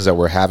 conversations that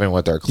we're having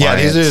with our Yeah,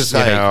 clients. these are just you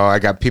like- know, I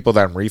got people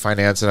that I'm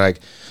refinancing, like,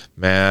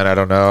 man, I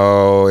don't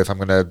know if I'm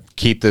going to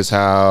keep this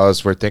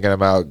house. We're thinking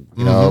about,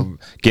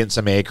 getting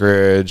some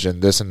acreage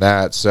and this and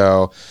that.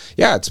 So,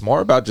 yeah, it's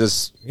more about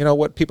just,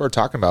 what people are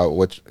talking about,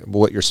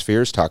 what your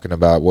sphere is talking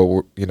about,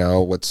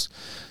 what's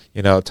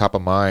top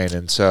of mind.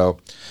 And so,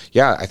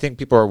 yeah, I think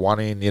people are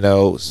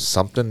wanting,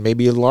 something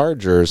maybe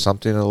larger,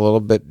 something a little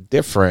bit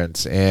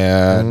different.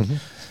 And,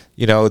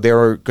 they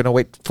were going to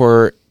wait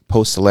for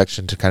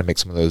post-election to kind of make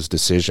some of those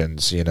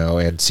decisions,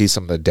 and see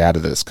some of the data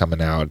that's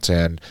coming out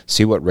and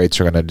see what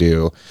rates are going to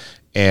do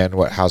and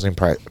what housing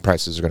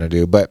prices are going to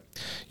do. But,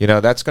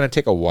 that's going to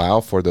take a while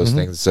for those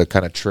things to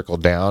kind of trickle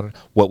down.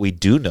 What we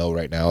do know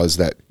right now is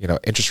that,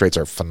 interest rates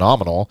are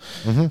phenomenal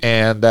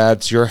and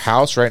that your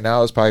house right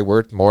now is probably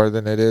worth more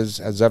than it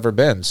has ever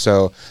been.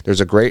 So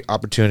there's a great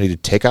opportunity to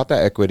take out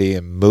that equity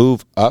and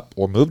move up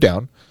or move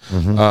down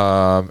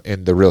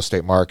in the real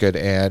estate market.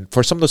 And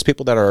for some of those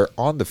people that are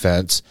on the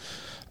fence,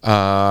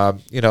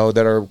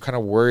 that are kind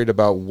of worried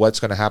about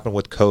what's going to happen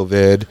with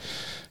COVID.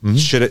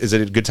 Is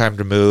it a good time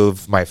to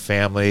move my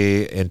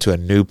family into a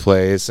new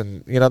place?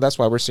 And, that's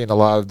why we're seeing a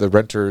lot of the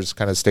renters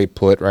kind of stay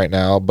put right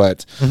now.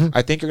 But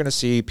I think you're going to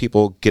see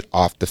people get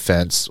off the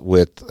fence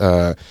with,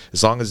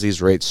 as long as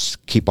these rates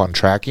keep on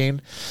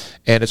tracking.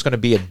 And it's going to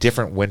be a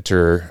different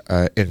winter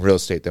in real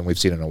estate than we've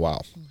seen in a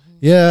while.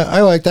 Yeah,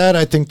 I like that.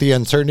 I think the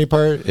uncertainty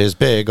part is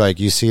big. Like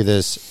you see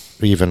this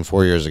even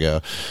 4 years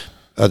ago.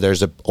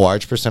 There's a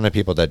large percent of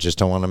people that just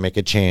don't want to make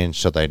a change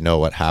so they know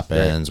what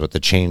happens with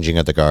the changing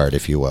of the guard,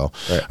 if you will.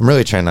 Right. I'm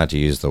really trying not to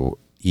use the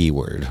E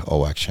word,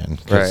 election.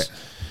 'Cause Right.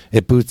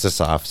 it boots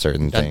us off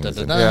certain things.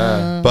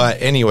 da-da-da.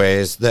 But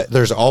anyways,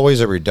 there's always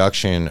a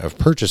reduction of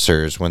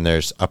purchasers when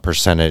there's a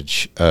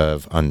percentage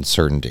of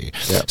uncertainty.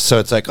 Yeah. So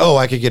it's like, oh,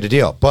 I could get a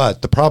deal.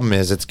 But the problem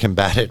is it's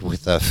combated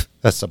with a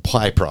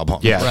supply problem.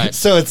 Yeah. Right.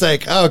 So it's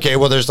like, okay,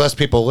 well, there's less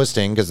people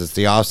listing because it's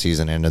the off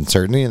season and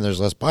uncertainty, and there's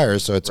less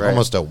buyers. So it's Right.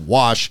 almost a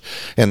wash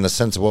in the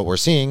sense of what we're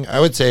seeing. I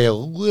would say a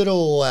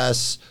little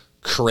less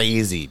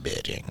crazy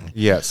bidding.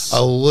 Yes.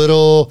 A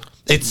little,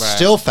 it's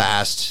still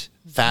fast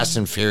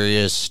and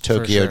furious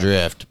Tokyo sure.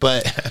 Drift,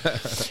 but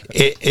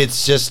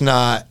it's just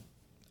not,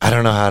 I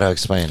don't know how to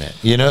explain it.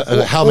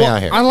 Help me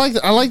out here. I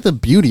like the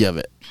beauty of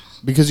it.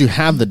 because you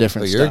have the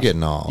different But you're stuff.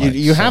 getting all,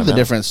 you have the sewn up.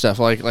 different stuff.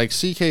 Like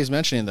CK's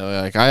mentioning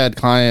though, like I had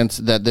clients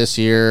that this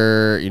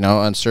year,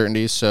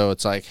 uncertainties. So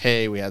it's like,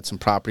 hey, we had some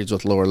properties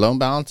with lower loan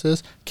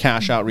balances,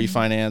 cash out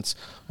refinance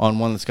on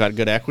one that's got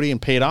good equity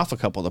and paid off a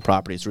couple of the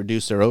properties,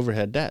 reduce their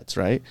overhead debts,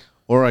 right?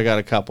 Or I got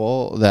a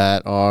couple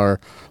that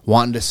are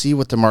wanting to see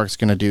what the market's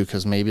going to do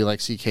because maybe, like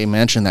CK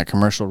mentioned, that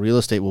commercial real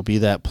estate will be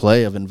that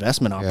play of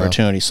investment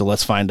opportunity. So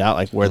let's find out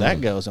like where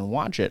that goes and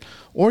watch it.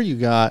 Or you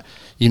got,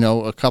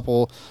 a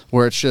couple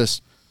where it's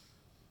just,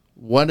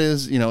 what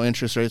is,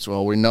 interest rates?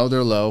 Well, we know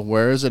they're low.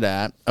 Where is it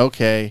at?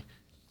 Okay,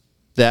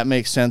 that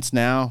makes sense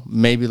now.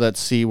 Maybe let's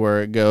see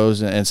where it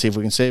goes and see if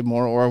we can save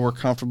more, or we're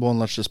comfortable and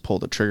let's just pull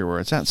the trigger where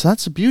it's at. So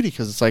that's the beauty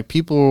because it's like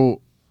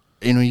people...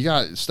 you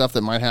got stuff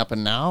that might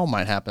happen now,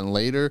 might happen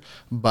later,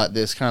 but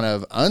this kind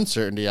of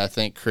uncertainty, I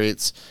think,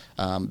 creates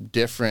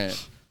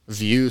different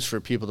views for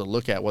people to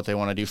look at what they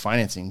want to do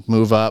financing.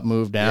 Move up,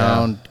 move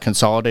down,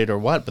 consolidate, or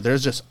what. But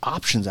there's just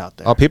options out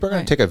there. Oh, people are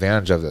going to take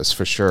advantage of this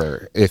for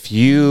sure. If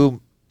you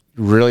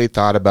really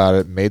thought about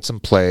it, made some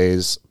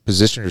plays,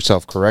 positioned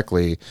yourself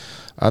correctly,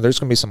 there's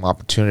going to be some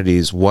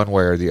opportunities one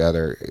way or the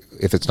other.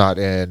 If it's not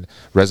in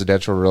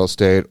residential real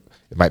estate,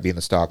 it might be in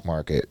the stock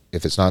market.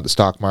 If it's not in the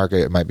stock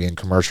market, it might be in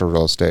commercial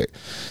real estate.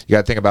 You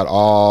got to think about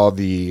all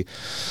the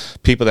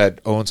people that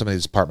own some of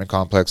these apartment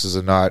complexes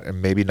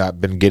and maybe not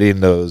been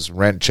getting those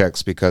rent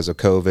checks because of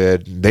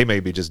COVID. They may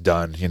be just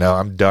done.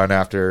 I'm done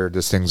after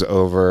this thing's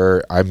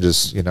over. I'm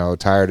just,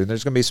 tired. And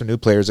there's going to be some new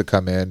players that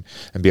come in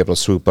and be able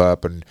to swoop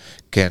up and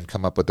can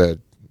come up with a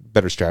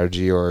better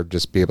strategy or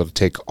just be able to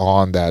take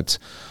on that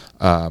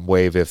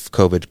wave if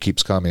COVID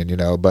keeps coming,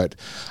 But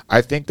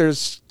I think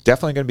there's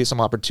definitely going to be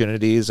some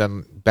opportunities.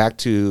 And back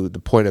to the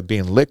point of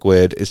being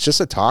liquid, it's just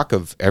a talk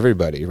of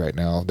everybody right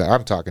now that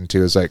I'm talking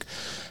to is like,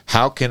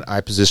 how can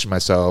I position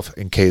myself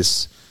in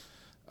case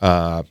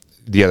the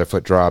other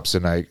foot drops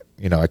and I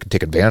can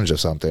take advantage of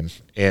something?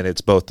 And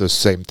it's both the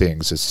same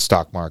things as the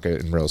stock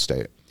market and real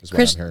estate.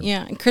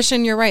 And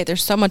Christian, you're right.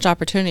 There's so much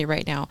opportunity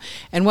right now.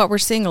 And what we're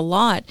seeing a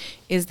lot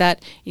is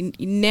that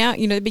now,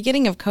 the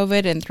beginning of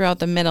COVID and throughout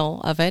the middle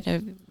of it,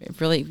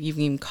 really, you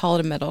can call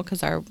it a middle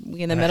because are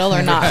we in the middle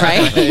or not,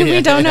 right?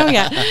 We don't know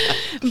yet.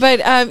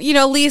 But, at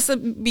least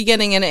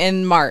beginning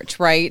in March,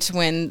 right,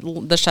 when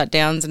the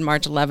shutdowns in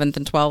March 11th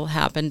and 12th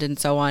happened and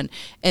so on.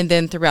 And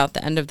then throughout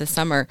the end of the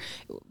summer,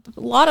 a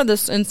lot of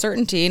this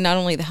uncertainty, not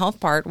only the health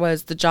part,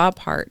 was the job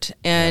part.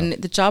 And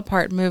the job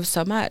part moves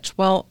so much.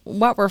 Well,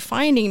 what we're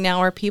finding now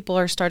are people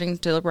are starting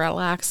to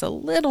relax a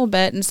little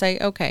bit and say,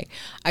 okay,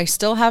 I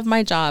still have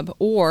my job,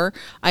 or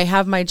I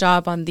have my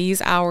job on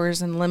these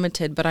hours and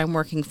limited, but I'm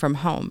working from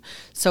home.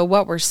 So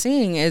what we're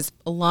seeing is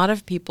a lot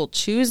of people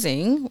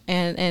choosing,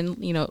 and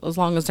as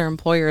long as their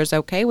employer is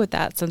okay with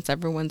that, since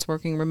everyone's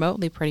working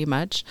remotely pretty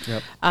much,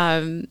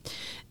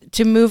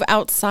 to move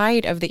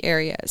outside of the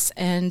areas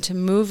and to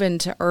move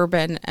into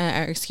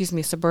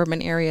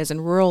suburban areas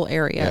and rural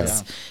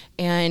areas. Yeah.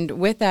 And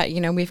with that,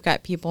 we've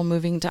got people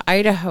moving to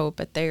Idaho,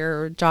 but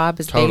their job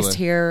is based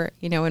here,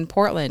 in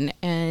Portland.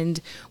 And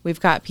we've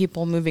got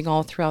people moving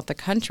all throughout the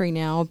country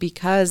now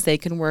because they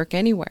can work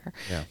anywhere.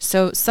 Yeah.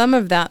 So some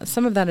of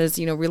that is,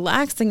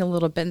 relaxing a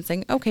little bit and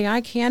saying, okay,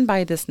 I can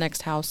buy this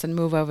next house and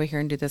move over here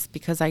and do this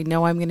because I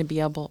know I'm going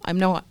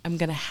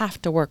to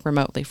have to work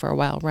remotely for a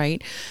while,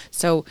 right?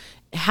 So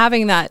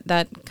having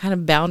that kind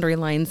of boundary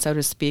line, so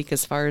to speak,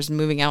 as far as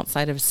moving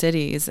outside of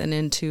cities and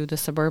into the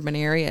suburban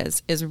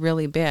areas is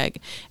really big.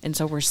 And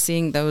so we're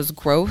seeing those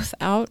growth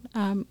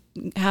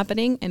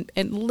happening and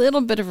a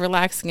little bit of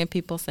relaxing and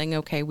people saying,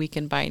 okay, we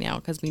can buy now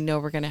because we know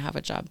we're going to have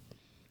a job.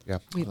 Yeah,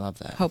 we love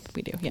that. Hope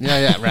we do.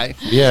 Yeah, right.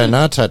 Yeah,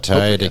 not to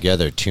tie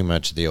together too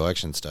much of the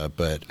election stuff,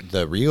 but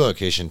the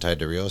relocation tied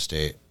to real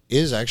estate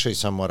is actually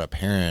somewhat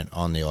apparent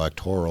on the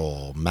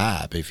electoral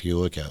map. If you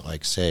look at,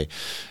 like, say,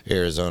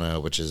 Arizona,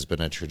 which has been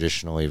a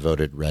traditionally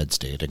voted red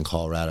state, and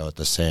Colorado at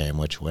the same,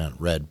 which went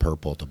red,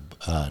 purple to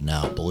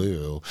now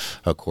blue,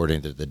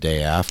 according to the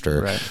day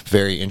after. Right.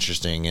 Very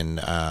interesting,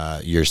 and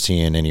you're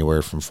seeing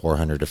anywhere from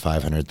 400 to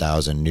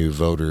 500,000 new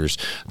voters.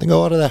 I think a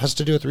lot of that has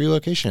to do with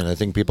relocation. I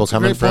think people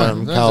coming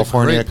from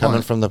California,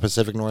 coming from the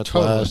Pacific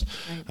Northwest.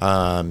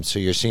 Totally. So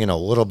you're seeing a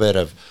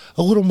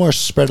little more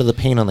spread of the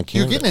paint on the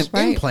canvas. You're getting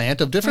an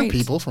implant of different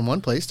people from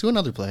one place to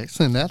another place,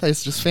 and that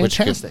is just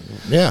fantastic.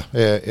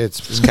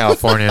 It's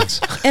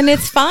Californians. And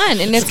it's fun,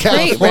 and it's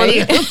great,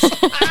 right?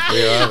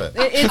 We love it.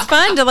 It's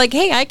fun to, like,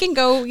 hey, I can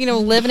go,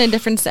 live in a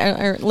different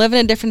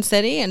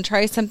city and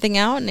try something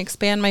out and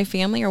expand my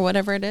family or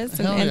whatever it is,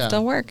 and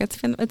still work. It's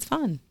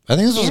fun. I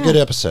think this was a good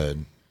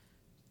episode.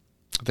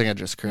 I think I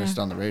just cursed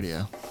on the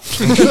radio.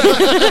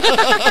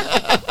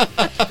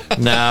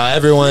 Now,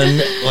 everyone,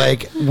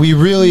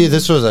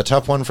 this was a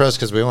tough one for us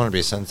because we want to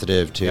be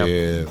sensitive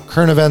to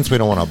current events. We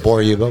don't want to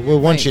bore you, but we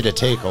want you to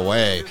take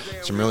away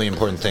some really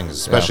important things,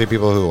 especially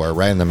people who are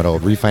right in the middle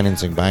of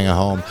refinancing, buying a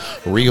home,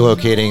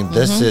 relocating.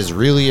 This is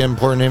really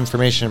important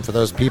information for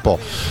those people.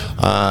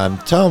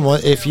 Tell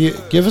them if you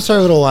give us our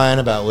little line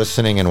about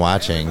listening and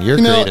watching. You're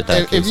great at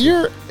that.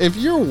 If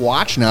you're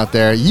watching out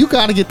there, you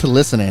got to get to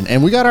listening.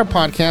 And we got our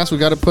podcast. We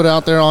got to put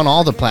out there on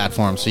all the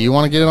platforms. So you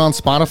want to get it on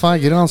Spotify?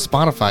 Get it on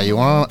Spotify. You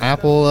want it on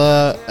Apple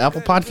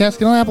Podcasts?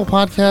 Get on Apple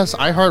Podcasts,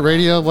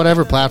 iHeartRadio,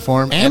 whatever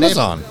platform.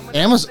 Amazon.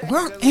 We're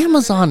on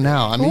Amazon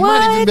now. I mean, you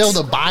might even be able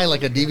to buy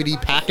like a DVD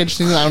package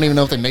thing. I don't even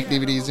know if they make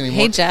DVDs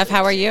anymore. Hey, Jeff,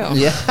 how are you?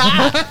 Yeah.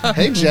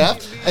 Hey,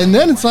 Jeff. And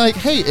then it's like,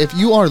 hey, if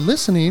you are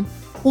listening,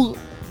 well,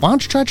 why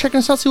don't you try checking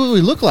us out, see what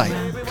we look like?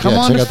 Come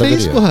on to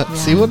Facebook.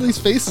 See what these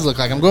faces look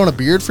like. I'm growing a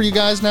beard for you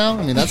guys now.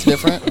 I mean, that's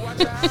different.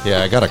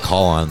 Yeah, I got a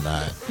call on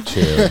that,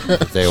 too.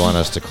 If they want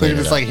us to clean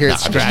You're it just up. like, hear it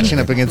scratching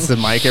up against the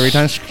mic every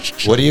time.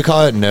 What do you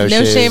call it? No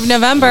Shave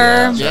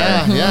November.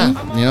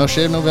 Yeah.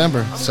 Shave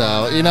November.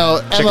 So, Check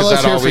us MLS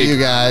out here all for week. you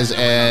guys.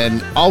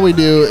 And all we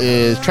do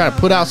is try to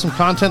put out some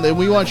content that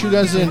we want you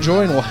guys to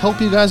enjoy and will help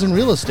you guys in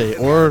real estate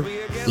or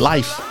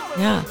life.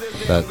 Yeah.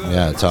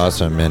 It's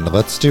awesome. And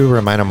let's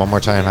remind them one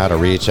more time how to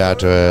reach out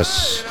to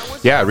us.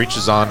 Yeah, reach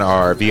us on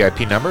our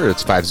VIP number.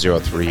 It's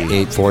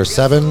 503.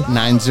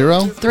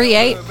 847-90.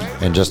 38.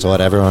 And just to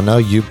let everyone know,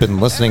 you've been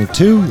listening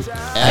to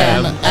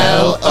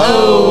MLO.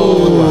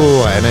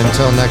 And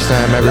until next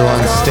time,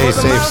 everyone, stay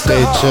safe,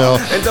 stay chill.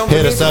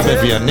 Hit us up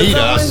if you need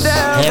us.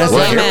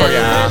 We're here for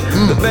ya.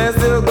 The band's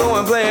still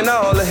going, playing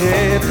all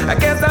ahead. I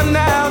guess I'm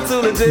now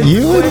too legit.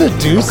 You and the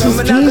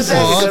Deuces Juice.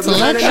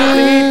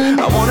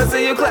 I wanna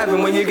see you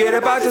clapping when you get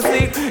about your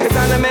seat. It's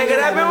time to make it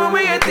happen when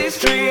we hit these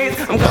streets.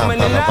 I'm coming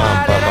in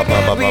hot and I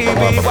can't be.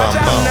 Watch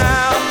out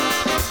now.